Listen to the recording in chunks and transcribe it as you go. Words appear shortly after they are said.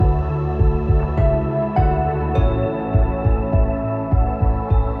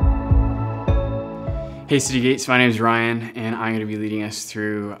Hey City Gates, my name is Ryan, and I'm going to be leading us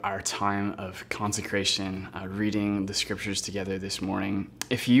through our time of consecration, reading the scriptures together this morning.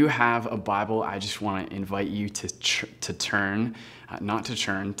 If you have a Bible, I just want to invite you to turn to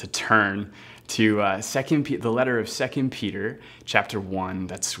the letter of 2 Peter, chapter 1.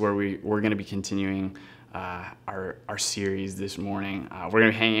 That's where we're going to be continuing our series this morning. We're going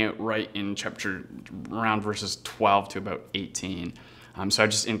to be hanging out right in chapter around verses 12 to about 18. So I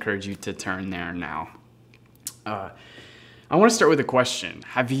just encourage you to turn there now. I want to start with a question.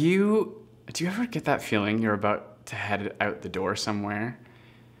 Do you ever get that feeling you're about to head out the door somewhere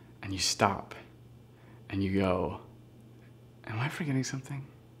and you stop and you go, am I forgetting something?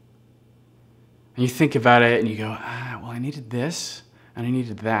 And you think about it and you go, well, I needed this and I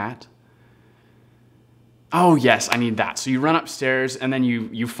needed that. Oh yes, I need that. So you run upstairs and then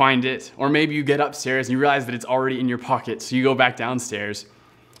you find it, or maybe you get upstairs and you realize that it's already in your pocket. So you go back downstairs,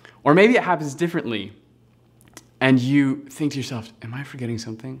 or maybe it happens differently. And you think to yourself, am I forgetting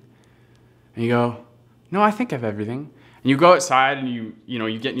something? And you go, no, I think I have everything. And you go outside and you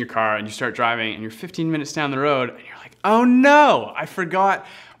get in your car and you start driving and you're 15 minutes down the road and you're like, oh no, I forgot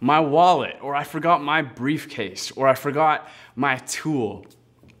my wallet, or I forgot my briefcase, or I forgot my tool.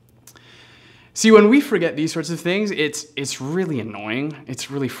 See, when we forget these sorts of things, it's really annoying. It's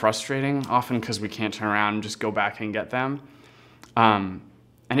really frustrating, often because we can't turn around and just go back and get them.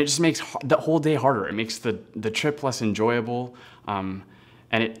 And it just makes the whole day harder. It makes the trip less enjoyable, and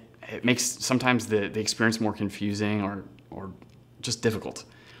it makes sometimes the experience more confusing or just difficult.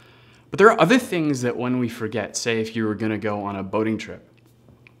 But there are other things that when we forget, say if you were going to go on a boating trip,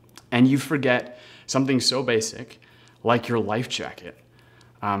 and you forget something so basic like your life jacket,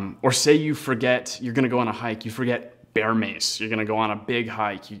 or say you forget you're going to go on a hike, you forget bear mace, you're going to go on a big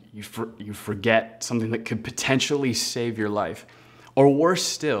hike, you forget something that could potentially save your life. Or worse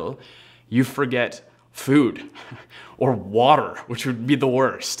still, you forget food or water, which would be the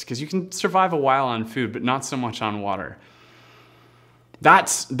worst, because you can survive a while on food, but not so much on water.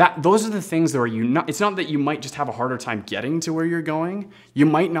 Those are the things that it's not that you might just have a harder time getting to where you're going, you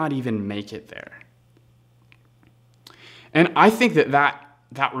might not even make it there. And I think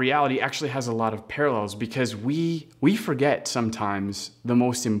that reality actually has a lot of parallels, because we forget sometimes the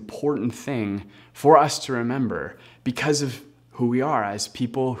most important thing for us to remember because of who we are as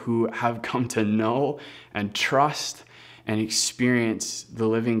people who have come to know and trust and experience the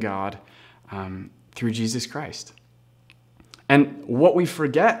living God through Jesus Christ. And what we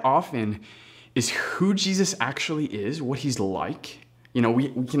forget often is who Jesus actually is, what he's like. You know, we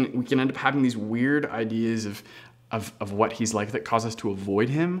can end up having these weird ideas of what he's like that cause us to avoid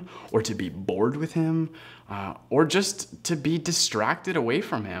him, or to be bored with him, or just to be distracted away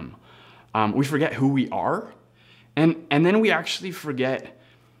from him. We forget who we are. And then we actually forget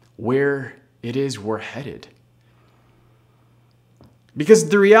where it is we're headed. Because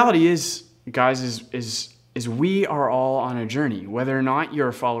the reality is, guys, is we are all on a journey. Whether or not you're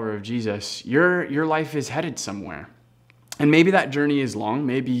a follower of Jesus, your life is headed somewhere. And maybe that journey is long.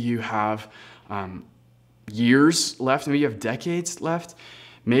 Maybe you have years left. Maybe you have decades left.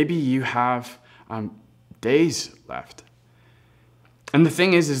 Maybe you have days left. And the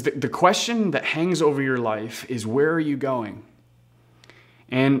thing is that the question that hangs over your life is, where are you going?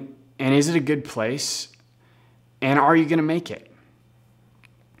 And is it a good place? And are you going to make it?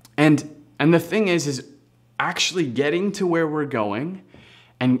 And the thing is actually getting to where we're going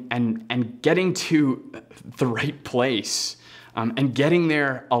and getting to the right place, and getting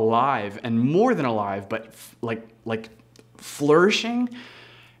there alive, and more than alive, but like flourishing,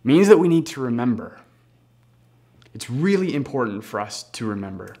 means that we need to remember. It's really important for us to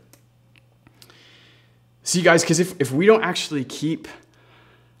remember. See, guys, because if we don't actually keep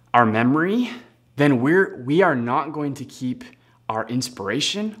our memory, then we are not going to keep our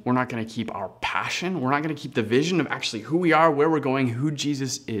inspiration. We're not going to keep our passion. We're not going to keep the vision of actually who we are, where we're going, who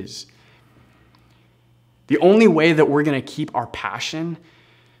Jesus is. The only way that we're going to keep our passion,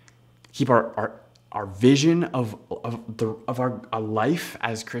 keep our vision of our life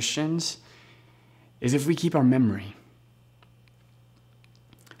as Christians, is if we keep our memory.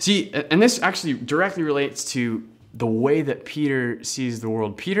 See, and this actually directly relates to the way that Peter sees the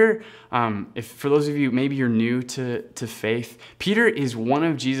world. Peter, for those of you, maybe you're new to faith, Peter is one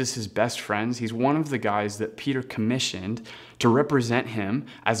of Jesus' best friends. He's one of the guys that Peter commissioned to represent him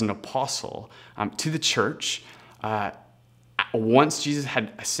as an apostle to the church once Jesus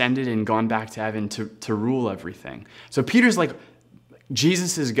had ascended and gone back to heaven to rule everything. So Peter's like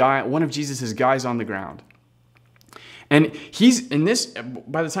one of Jesus's guys on the ground. And he's in this,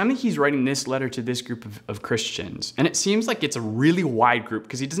 by the time that he's writing this letter to this group of Christians, and it seems like it's a really wide group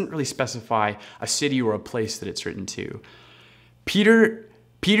because he doesn't really specify a city or a place that it's written to. Peter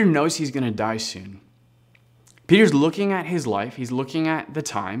knows he's going to die soon. Peter's looking at his life, he's looking at the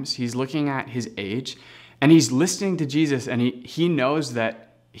times, he's looking at his age, and he's listening to Jesus, and he knows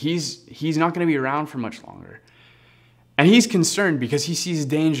that he's not going to be around for much longer. And he's concerned because he sees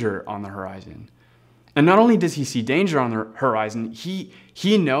danger on the horizon. And not only does he see danger on the horizon,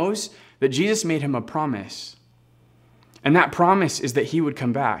 he knows that Jesus made him a promise. And that promise is that he would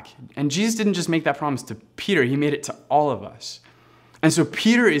come back. And Jesus didn't just make that promise to Peter, he made it to all of us. And so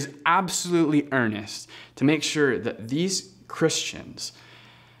Peter is absolutely earnest to make sure that these Christians,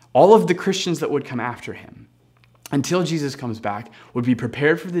 all of the Christians that would come after him, until Jesus comes back, would be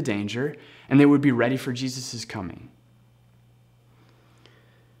prepared for the danger, and they would be ready for Jesus' coming.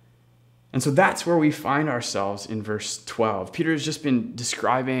 And so that's where we find ourselves in verse 12. Peter has just been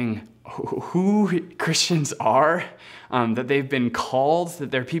describing who Christians are, that they've been called, that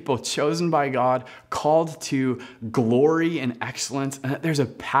they're people chosen by God, called to glory and excellence, and that there's a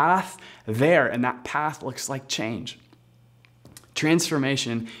path there, and that path looks like change.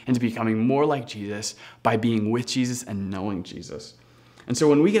 Transformation into becoming more like Jesus by being with Jesus and knowing Jesus. And so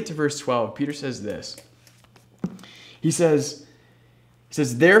when we get to verse 12, Peter says this. He says,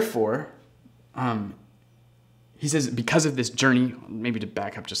 therefore, he says, because of this journey, maybe to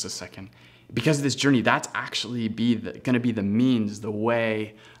back up just a second, because of this journey, that's actually going to be the means, the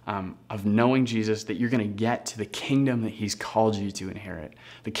way of knowing Jesus, that you're going to get to the kingdom that he's called you to inherit.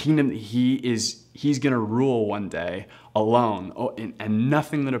 The kingdom that he's going to rule one day alone, and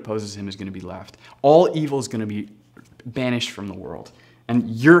nothing that opposes him is going to be left. All evil is going to be banished from the world, and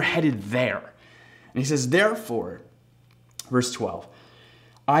you're headed there. And he says, therefore, verse 12,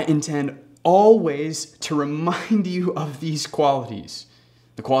 I intend always to remind you of these qualities,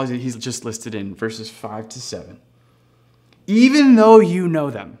 the qualities that he's just listed in verses 5 to 7, even though you know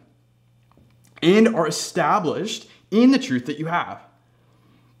them and are established in the truth that you have.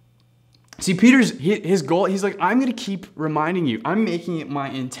 See, Peter's his goal, he's like, I'm going to keep reminding you. I'm making it my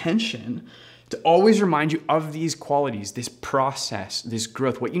intention to always remind you of these qualities, this process, this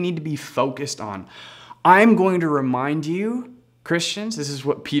growth, what you need to be focused on. I'm going to remind you, Christians, this is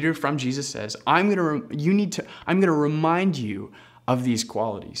what Peter from Jesus says, I'm going to remind you of these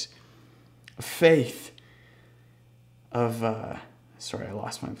qualities. Of faith, of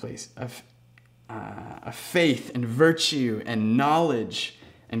faith and virtue and knowledge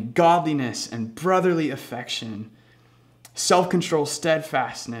and godliness and brotherly affection, self-control,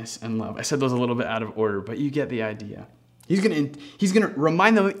 steadfastness, and love. I said those a little bit out of order, but you get the idea. He's gonna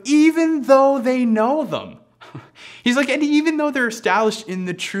remind them, even though they know them. He's like, and even though they're established in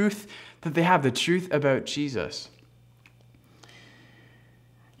the truth that they have, the truth about Jesus.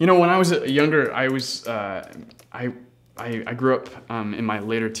 You know, when I was younger, I grew up in my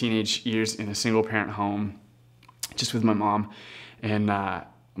later teenage years in a single-parent home, just with my mom, and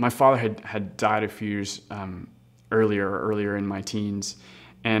my father had died a few years earlier in my teens,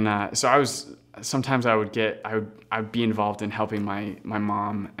 and so sometimes I'd be involved in helping my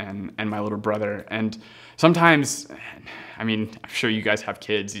mom and my little brother, and sometimes, I mean, I'm sure you guys have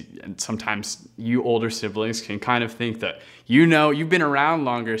kids, and sometimes you older siblings can kind of think that you've been around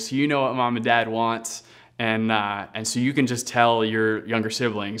longer, so you know what mom and dad wants, and so you can just tell your younger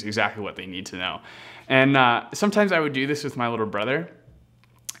siblings exactly what they need to know. And sometimes I would do this with my little brother,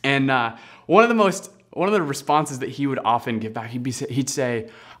 and one of the responses that he would often give back, he'd say,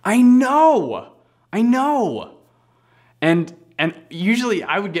 I know. And usually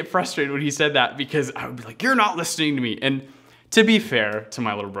I would get frustrated when he said that, because I would be like, you're not listening to me. And to be fair to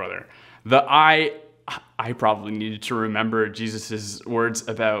my little brother, I probably needed to remember Jesus's words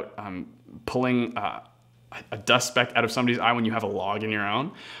about pulling a dust speck out of somebody's eye when you have a log in your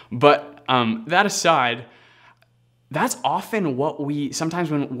own. But that aside, that's often what we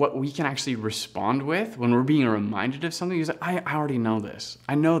can actually respond with when we're being reminded of something. Is like, I already know this.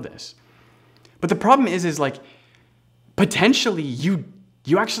 I know this. But the problem is like, potentially you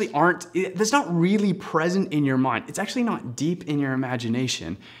actually aren't, that's not really present in your mind. It's actually not deep in your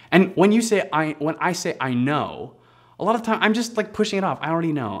imagination. And when I say I know, a lot of time I'm just like pushing it off. I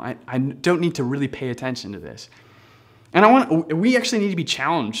already know. I don't need to really pay attention to this. And we actually need to be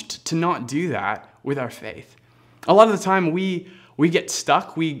challenged to not do that with our faith. A lot of the time we get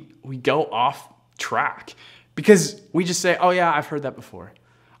stuck, we go off track because we just say, oh yeah, I've heard that before.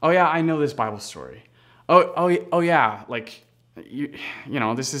 Oh yeah, I know this Bible story. Oh yeah, like, you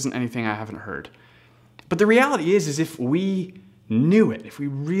know, this isn't anything I haven't heard. But the reality is if we knew it, if we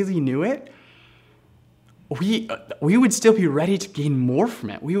really knew it, we would still be ready to gain more from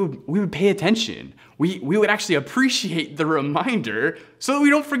it. We would pay attention. We would actually appreciate the reminder so that we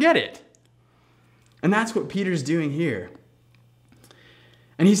don't forget it. And that's what Peter's doing here.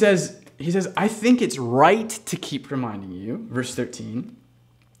 And he says, I think it's right to keep reminding you, verse 13,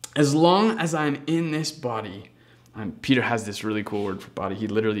 as long as I'm in this body. Peter has this really cool word for body.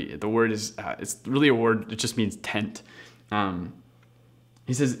 The word is, it's really a word, it just means tent.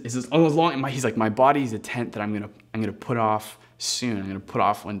 He says, he's like, my body's a tent that I'm gonna put off soon. I'm gonna put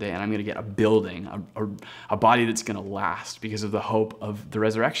off one day, and I'm gonna get a building, a body that's gonna last because of the hope of the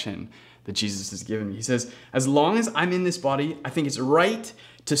resurrection that Jesus has given me. He says, as long as I'm in this body, I think it's right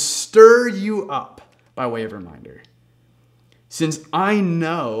to stir you up by way of reminder. Since I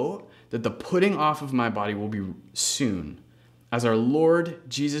know that the putting off of my body will be soon, as our Lord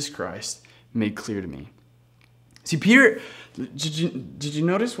Jesus Christ made clear to me. See, Peter, did you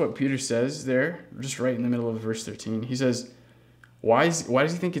notice what Peter says there, just right in the middle of verse 13? He says, why does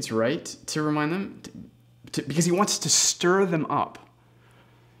he think it's right to remind them? Because he wants to stir them up.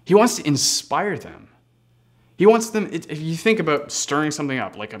 He wants to inspire them. He wants them, if you think about stirring something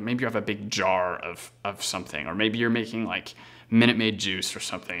up, like maybe you have a big jar of something, or maybe you're making like Minute Maid juice or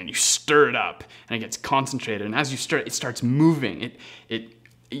something, and you stir it up, and it gets concentrated, and as you stir it, it starts moving.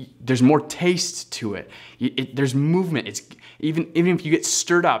 There's more taste to it. There's movement. It's even if you get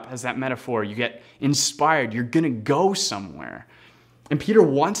stirred up, as that metaphor, you get inspired, you're gonna go somewhere. And Peter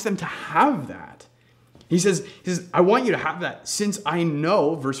wants them to have that. He says, I want you to have that, since I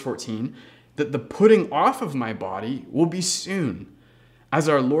know, verse 14, that the putting off of my body will be soon, as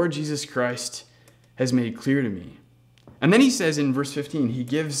our Lord Jesus Christ has made clear to me. And then he says in verse 15, he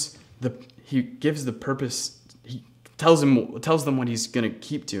gives the purpose. He tells them what he's going to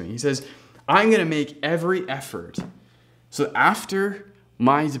keep doing. He says, I'm going to make every effort so that after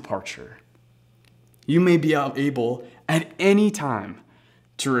my departure, you may be able at any time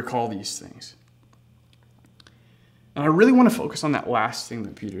to recall these things. And I really want to focus on that last thing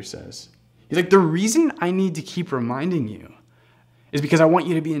that Peter says. He's like, the reason I need to keep reminding you is because I want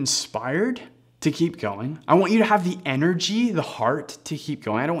you to be inspired to keep going. I want you to have the energy, the heart to keep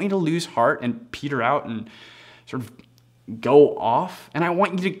going. I don't want you to lose heart and peter out and sort of go off. And I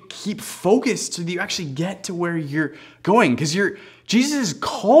want you to keep focused so that you actually get to where you're going, because Jesus has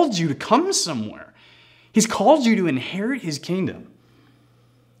called you to come somewhere. He's called you to inherit his kingdom.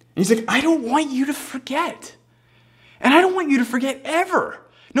 And he's like, I don't want you to forget. And I don't want you to forget ever.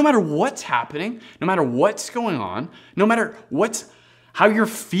 No matter what's happening, no matter what's going on, no matter how you're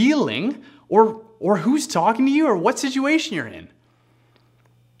feeling, or who's talking to you, or what situation you're in.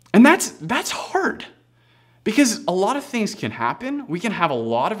 And that's hard, because a lot of things can happen. We can have a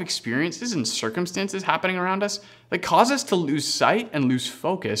lot of experiences and circumstances happening around us that cause us to lose sight and lose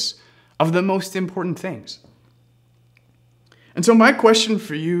focus of the most important things. And so my question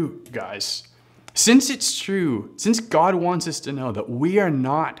for you guys, since it's true, since God wants us to know that we are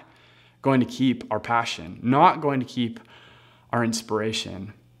not going to keep our passion, not going to keep our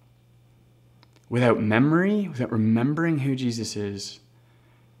inspiration without memory, without remembering who Jesus is.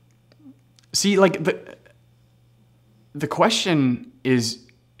 See, like the question is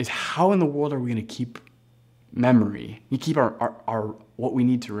how in the world are we going to keep memory? You keep our what we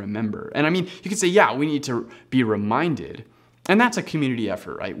need to remember. And I mean, you could say, yeah, we need to be reminded. And that's a community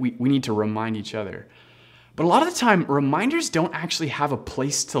effort, right? We need to remind each other. But a lot of the time, reminders don't actually have a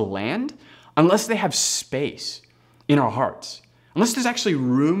place to land unless they have space in our hearts, unless there's actually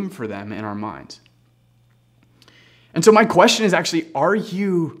room for them in our minds. And so my question is actually, are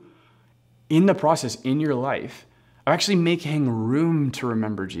you in the process in your life of actually making room to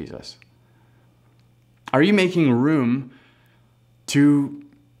remember Jesus? Are you making room to,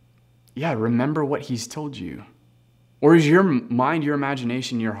 remember what he's told you? Or is your mind, your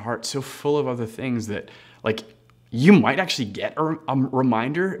imagination, your heart so full of other things that, like, you might actually get a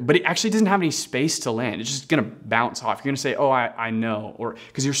reminder, but it actually doesn't have any space to land. It's just going to bounce off. You're going to say, oh, I know, or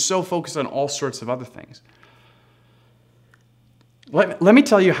because you're so focused on all sorts of other things. Let me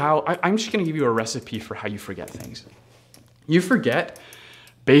tell you how. I'm just going to give you a recipe for how you forget things. You forget,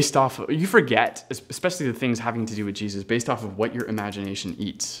 especially the things having to do with Jesus, based off of what your imagination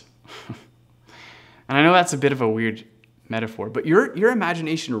eats. And I know that's a bit of a weird metaphor, but your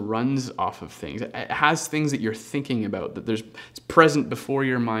imagination runs off of things. It has things that you're thinking about, it's present before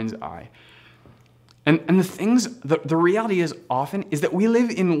your mind's eye. And the reality is often is that we live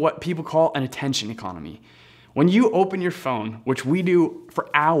in what people call an attention economy. When you open your phone, which we do for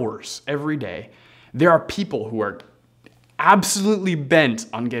hours every day, there are people who are absolutely bent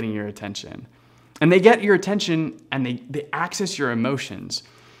on getting your attention. And they get your attention and they access your emotions.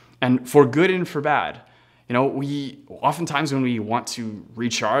 And for good and for bad. we oftentimes when we want to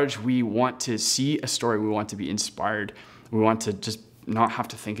recharge, we want to see a story, we want to be inspired, we want to just not have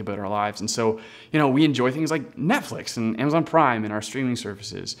to think about our lives. And so, we enjoy things like Netflix and Amazon Prime and our streaming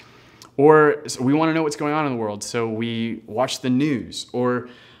services. Or we want to know what's going on in the world, so we watch the news, or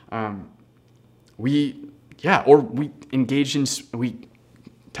we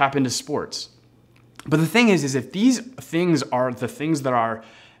tap into sports. But the thing is if these things are the things that are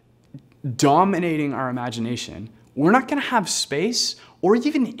dominating our imagination, we're not going to have space or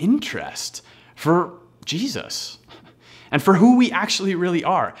even interest for Jesus and for who we actually really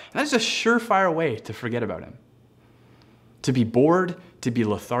are. And that's a surefire way to forget about him. To be bored, to be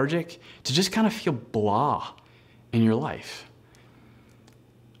lethargic, to just kind of feel blah in your life.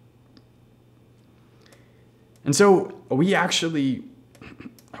 And so we actually,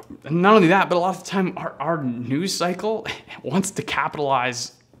 not only that, but a lot of the time our news cycle wants to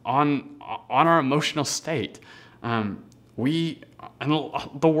capitalize on our emotional state. And the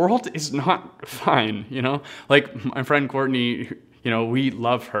world is not fine, Like my friend Courtney, we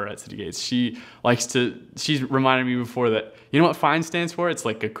love her at City Gates. She's reminded me before that, what FINE stands for? It's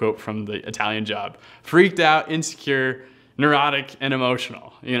like a quote from the Italian Job. Freaked out, insecure, neurotic, and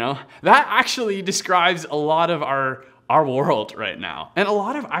emotional, That actually describes a lot of our world right now, and a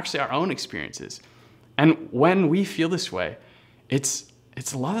lot of actually our own experiences. And when we feel this way, it's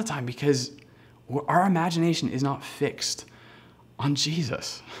a lot of the time because our imagination is not fixed on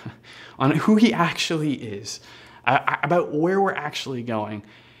Jesus, on who he actually is, about where we're actually going,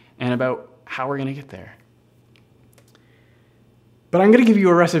 and about how we're going to get there. But I'm going to give you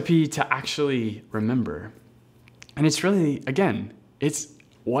a recipe to actually remember. And it's really, again, it's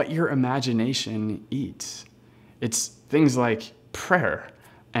what your imagination eats. It's things like prayer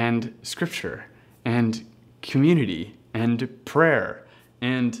and scripture and community and prayer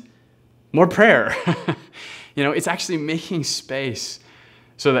and more prayer. It's actually making space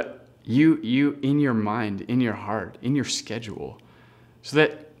so that you in your mind, in your heart, in your schedule, so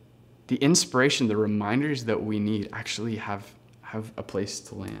that the inspiration, the reminders that we need actually have a place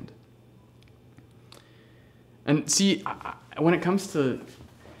to land. And see, when it comes to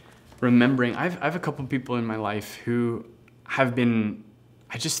remembering, I have a couple people in my life who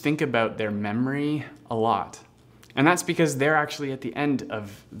I just think about their memory a lot. And that's because they're actually at the end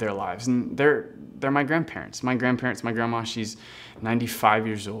of their lives. And they're my grandparents. My grandma, she's 95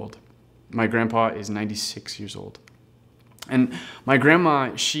 years old. My grandpa is 96 years old. And my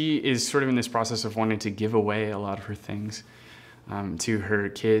grandma, she is sort of in this process of wanting to give away a lot of her things to her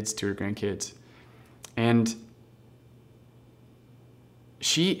kids, to her grandkids. And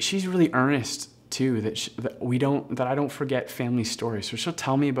she's really earnest too, that I don't forget family stories. So she'll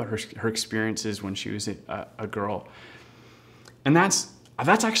tell me about her experiences when she was a girl. And that's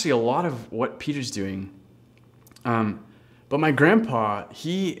actually a lot of what Peter's doing. But my grandpa,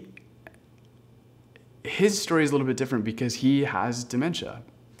 his story is a little bit different because he has dementia.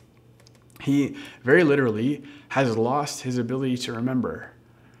 He very literally has lost his ability to remember.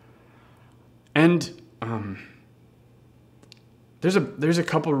 And there's a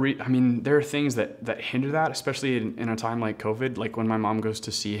couple there are things that hinder that, especially in a time like COVID, like when my mom goes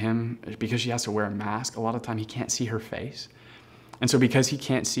to see him, because she has to wear a mask, a lot of the time he can't see her face. And so because he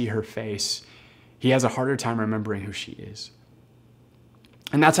can't see her face, he has a harder time remembering who she is.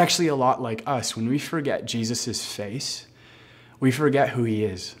 And that's actually a lot like us. When we forget Jesus' face, we forget who he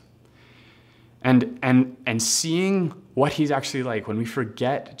is. And seeing what he's actually like, when we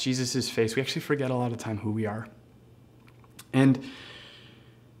forget Jesus' face, we actually forget a lot of time who we are.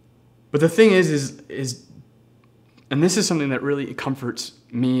 But the thing is, and this is something that really comforts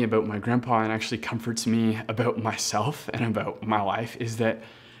me about my grandpa and actually comforts me about myself and about my life, is that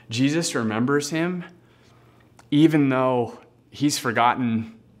Jesus remembers him even though he's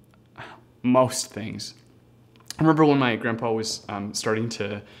forgotten most things. I remember when my grandpa was starting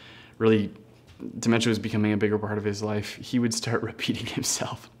to really, dementia was becoming a bigger part of his life, he would start repeating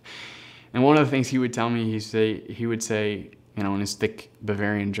himself. And one of the things he would tell me, he would say, in his thick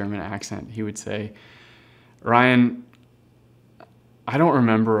Bavarian German accent, he would say, "Ryan, I don't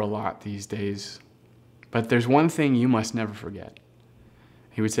remember a lot these days, but there's one thing you must never forget."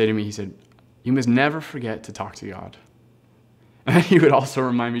 He would say to me, he said, "You must never forget to talk to God." And then he would also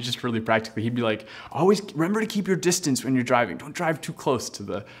remind me, just really practically, he'd be like, "Always remember to keep your distance when you're driving. Don't drive too close to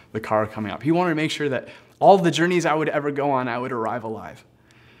the car coming up." He wanted to make sure that all the journeys I would ever go on, I would arrive alive.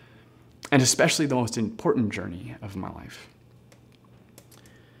 And especially the most important journey of my life.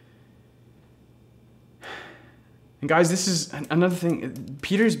 And guys, this is another thing.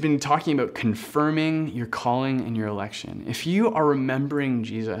 Peter's been talking about confirming your calling and your election. If you are remembering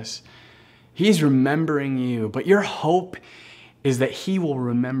Jesus, He's remembering you, but your hope is that he will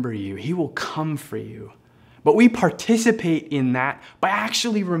remember you. He will come for you. But we participate in that by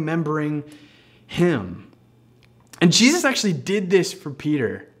actually remembering him. And Jesus actually did this for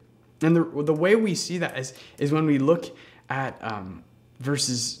Peter. And the way we see that is when we look at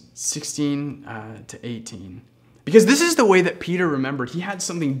verses 16 to 18. Because this is the way that Peter remembered. He had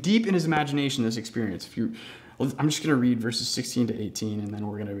something deep in his imagination, this experience. I'm just going to read verses 16 to 18, and then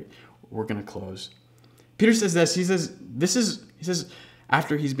we're going to close. Peter says this. He says,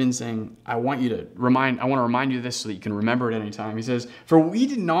 after he's been saying, I want to remind you of this so that you can remember it any time. He says, for we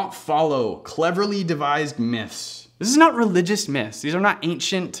did not follow cleverly devised myths. This is not religious myths. These are not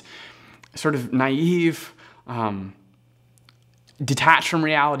ancient, sort of naive, detached from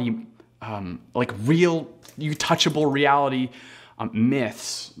reality, like real, touchable reality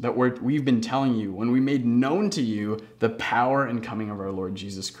myths that we've been telling you when we made known to you the power and coming of our Lord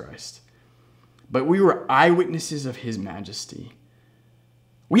Jesus Christ. But we were eyewitnesses of his majesty.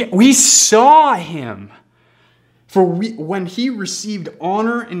 We saw him. For when he received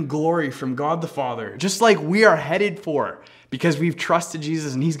honor and glory from God the Father, just like we are headed for, because we've trusted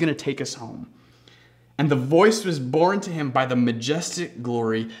Jesus and he's going to take us home. And the voice was borne to him by the majestic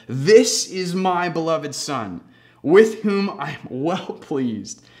glory, this is my beloved Son, with whom I am well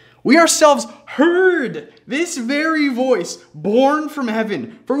pleased. We ourselves heard this very voice borne from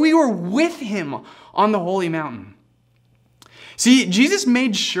heaven, for we were with him on the holy mountain. See, Jesus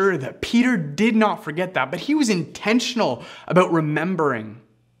made sure that Peter did not forget that, but he was intentional about remembering.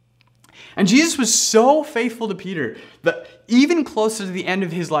 And Jesus was so faithful to Peter that even closer to the end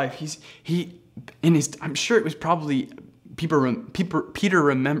of his life, I'm sure it was probably Peter remembering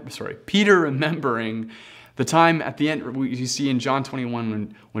the time at the end you see in John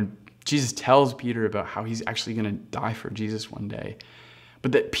 21 when Jesus tells Peter about how he's actually going to die for Jesus one day.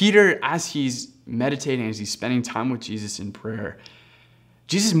 But that Peter, as he's meditating, as he's spending time with Jesus in prayer,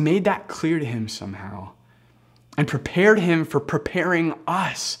 Jesus made that clear to him somehow and prepared him for preparing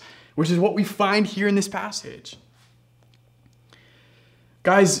us, which is what we find here in this passage.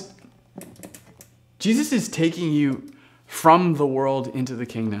 Guys, Jesus is taking you from the world into the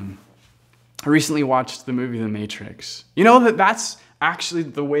kingdom. I recently watched the movie The Matrix. You know that's actually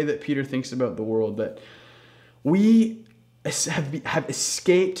the way that Peter thinks about the world, that we have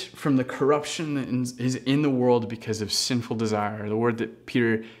escaped from the corruption that is in the world because of sinful desire. The word that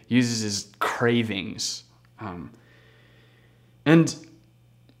Peter uses is cravings. And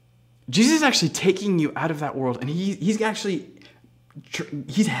Jesus is actually taking you out of that world, and he's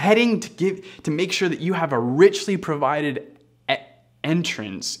heading to make sure that you have a richly provided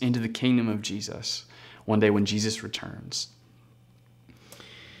entrance into the kingdom of Jesus one day when Jesus returns.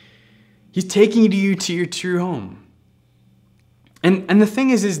 He's taking you to your true home. And the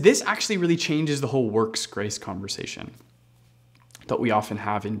thing is this actually really changes the whole works grace conversation that we often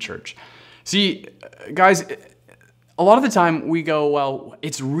have in church. See, guys, a lot of the time we go, well,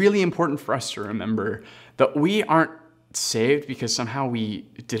 it's really important for us to remember that we aren't saved because somehow we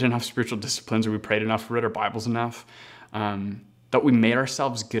did enough spiritual disciplines or we prayed enough, read our Bibles enough, that we made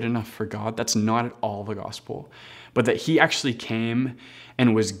ourselves good enough for God. That's not at all the gospel. But that he actually came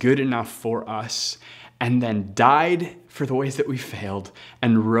and was good enough for us and then died for the ways that we failed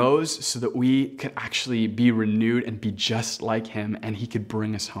and rose so that we could actually be renewed and be just like him and he could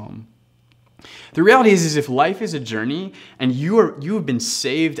bring us home. The reality is if life is a journey and you have been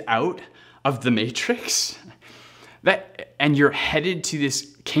saved out of the matrix, and you're headed to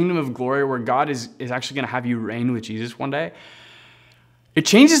this kingdom of glory where God is actually going to have you reign with Jesus one day, it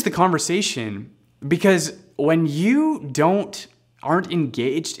changes the conversation, because when you aren't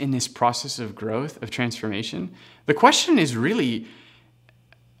engaged in this process of growth, of transformation, the question is really,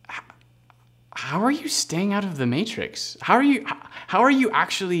 how are you staying out of the matrix? How are you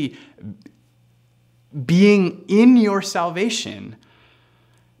actually being in your salvation?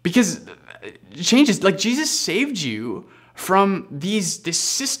 Because it changes. Like, Jesus saved you from this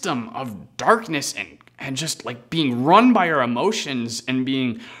system of darkness and just like being run by our emotions and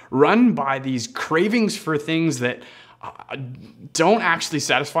being run by these cravings for things that don't actually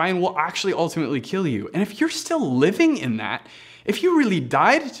satisfy and will actually ultimately kill you. And if you're still living in that, if you really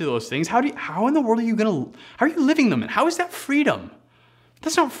died to those things, how in the world how are you living them? And how is that freedom?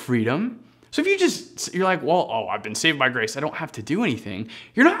 That's not freedom. So if you're like, well, I've been saved by grace, I don't have to do anything.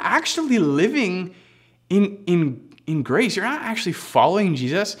 You're not actually living in grace. You're not actually following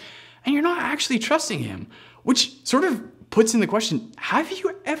Jesus, and you're not actually trusting him, which sort of puts in the question, have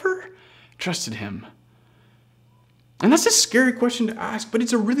you ever trusted him? And that's a scary question to ask, but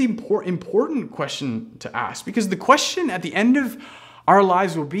it's a really important question to ask, because the question at the end of our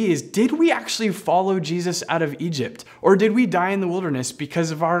lives will be is, did we actually follow Jesus out of Egypt? Or did we die in the wilderness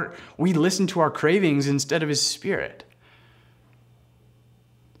because we listened to our cravings instead of his Spirit?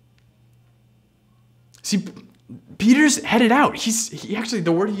 See, Peter's headed out. He actually,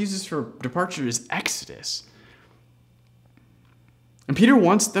 the word he uses for departure is exodus. And Peter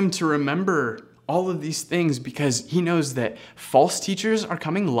wants them to remember all of these things because he knows that false teachers are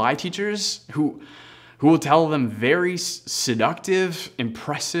coming, lie teachers who will tell them very seductive,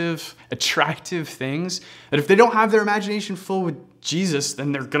 impressive, attractive things that if they don't have their imagination full with Jesus,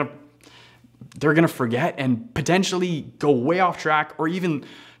 then they're gonna forget and potentially go way off track, or even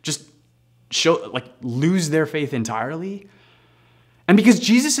just lose their faith entirely. And because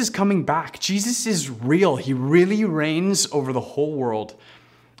Jesus is coming back, Jesus is real. He really reigns over the whole world.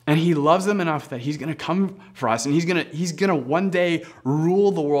 And he loves them enough that he's going to come for us. And he's going to one day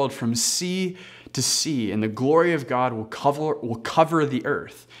rule the world from sea to sea. And the glory of God will cover the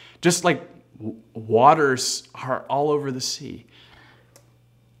earth, just like waters are all over the sea.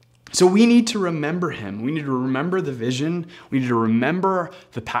 So we need to remember him. We need to remember the vision. We need to remember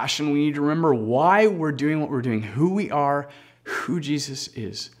the passion. We need to remember why we're doing what we're doing, who we are, who Jesus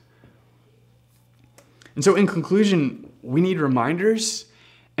is. And so in conclusion, we need reminders.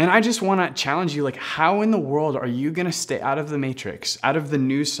 And I just want to challenge you, how in the world are you going to stay out of the matrix, out of the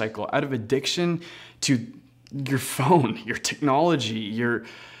news cycle, out of addiction to your phone, your technology, your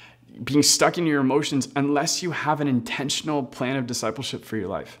being stuck in your emotions, unless you have an intentional plan of discipleship for your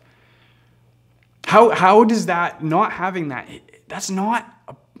life? How does that, not having that, that's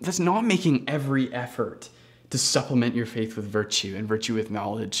not making every effort to supplement your faith with virtue and virtue with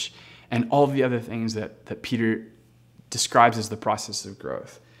knowledge and all the other things that Peter describes as the process of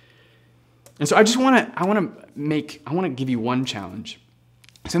growth. And so I want to give you one challenge.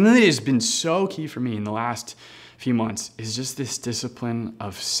 Something that has been so key for me in the last few months is just this discipline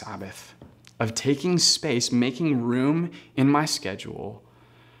of Sabbath, of taking space, making room in my schedule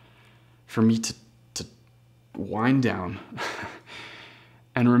for me to wind down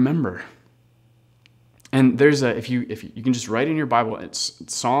and remember. And there's if you can just write in your Bible, it's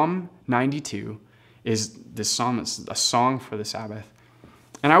Psalm 92 is this psalm. It's a song for the Sabbath.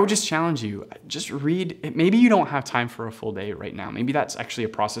 And I would just challenge you, just read it. Maybe you don't have time for a full day right now. Maybe that's actually a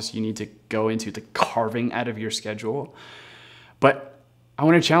process you need to go into, the carving out of your schedule. But I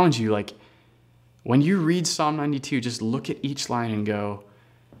want to challenge you, when you read Psalm 92, just look at each line and go,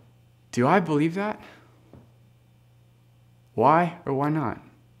 do I believe that? Why or why not?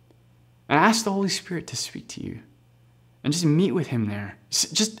 And ask the Holy Spirit to speak to you. And just meet with him there.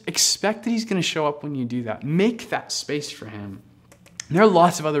 Just expect that he's going to show up when you do that. Make that space for him. And there are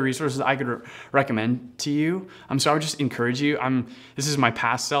lots of other resources I could recommend to you. So I would just encourage you. This is my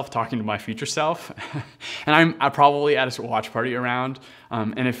past self talking to my future self. And I'm probably at a watch party around.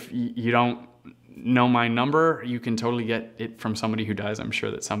 And if you don't know my number, you can totally get it from somebody who does. I'm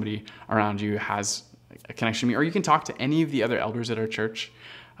sure that somebody around you has a connection to me. Or you can talk to any of the other elders at our church.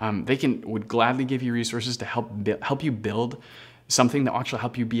 They would gladly give you resources to help you build something that will actually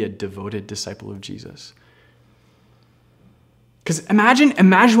help you be a devoted disciple of Jesus. Because imagine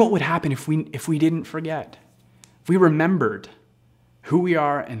what would happen if we didn't forget, if we remembered who we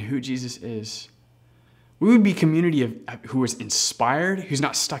are and who Jesus is. We would be a community who is inspired, who's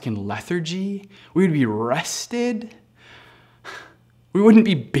not stuck in lethargy. We would be rested. We wouldn't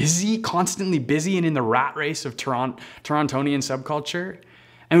be constantly busy and in the rat race of Torontonian subculture.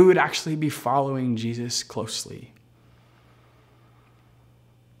 And we would actually be following Jesus closely.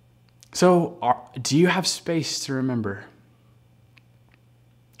 So, do you have space to remember?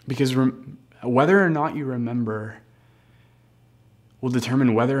 Because whether or not you remember will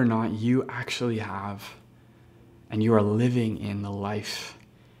determine whether or not you actually have and you are living in the life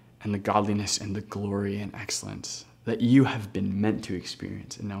and the godliness and the glory and excellence that you have been meant to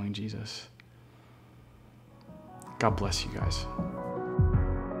experience in knowing Jesus. God bless you guys.